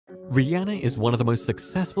Rihanna is one of the most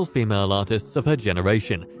successful female artists of her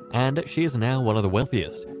generation, and she is now one of the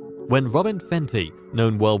wealthiest. When Robin Fenty,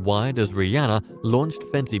 known worldwide as Rihanna, launched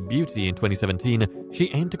Fenty Beauty in 2017, she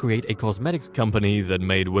aimed to create a cosmetics company that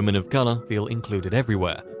made women of color feel included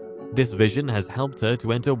everywhere. This vision has helped her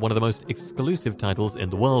to enter one of the most exclusive titles in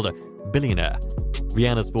the world, billionaire.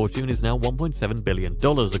 Rihanna's fortune is now $1.7 billion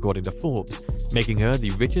according to Forbes, making her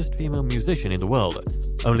the richest female musician in the world.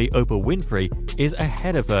 Only Oprah Winfrey is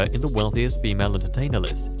ahead of her in the wealthiest female entertainer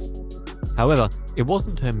list. However, it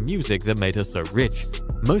wasn't her music that made her so rich.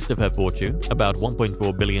 Most of her fortune, about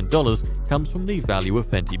 $1.4 billion, comes from the value of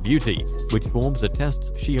Fenty Beauty, which Forbes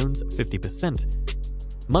attests she owns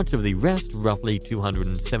 50%. Much of the rest, roughly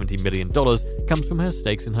 $270 million, comes from her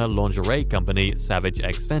stakes in her lingerie company, Savage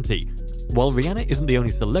X Fenty. While Rihanna isn't the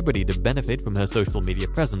only celebrity to benefit from her social media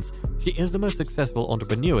presence, she is the most successful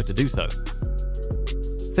entrepreneur to do so.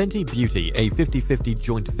 Fenty Beauty, a 50-50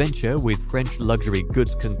 joint venture with French luxury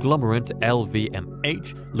goods conglomerate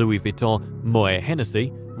LVMH, Louis Vuitton, Moet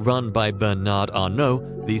Hennessy, run by Bernard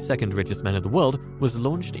Arnault, the second richest man in the world, was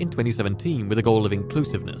launched in 2017 with a goal of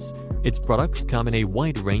inclusiveness. Its products come in a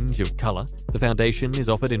wide range of color. The foundation is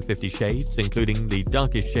offered in 50 shades, including the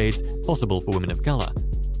darkest shades possible for women of color.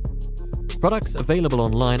 Products available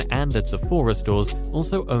online and at Sephora stores,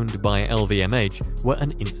 also owned by LVMH, were an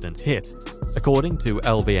instant hit. According to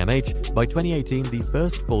LVMH, by 2018, the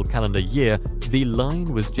first full calendar year, the line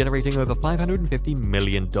was generating over $550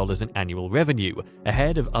 million in annual revenue,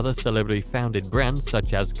 ahead of other celebrity-founded brands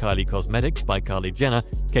such as Kylie Cosmetics by Kylie Jenner,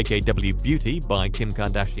 KKW Beauty by Kim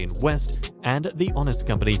Kardashian West, and The Honest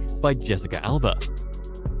Company by Jessica Alba.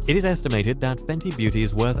 It is estimated that Fenty Beauty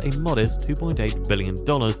is worth a modest $2.8 billion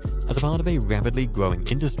as a part of a rapidly growing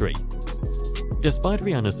industry. Despite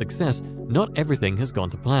Rihanna's success, not everything has gone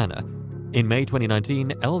to plan. In May 2019,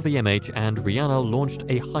 LVMH and Rihanna launched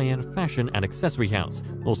a high-end fashion and accessory house,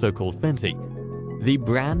 also called Fenty. The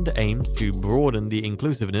brand aimed to broaden the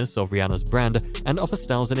inclusiveness of Rihanna's brand and offer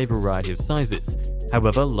styles in a variety of sizes.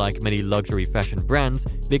 However, like many luxury fashion brands,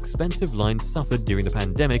 the expensive line suffered during the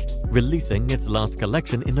pandemic, releasing its last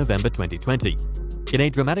collection in November 2020. In a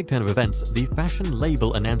dramatic turn of events, the fashion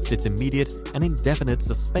label announced its immediate and indefinite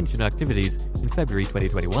suspension of activities in February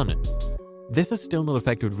 2021. This has still not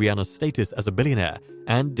affected Rihanna's status as a billionaire,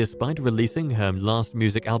 and despite releasing her last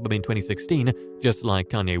music album in 2016, just like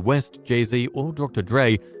Kanye West, Jay-Z, or Dr.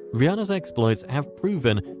 Dre, Rihanna's exploits have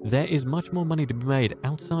proven there is much more money to be made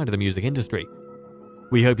outside of the music industry.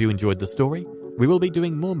 We hope you enjoyed the story. We will be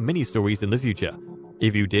doing more mini-stories in the future.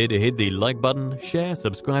 If you did, hit the like button, share,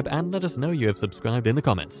 subscribe, and let us know you have subscribed in the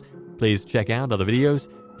comments. Please check out other videos.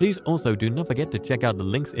 Please also do not forget to check out the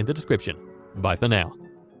links in the description. Bye for now.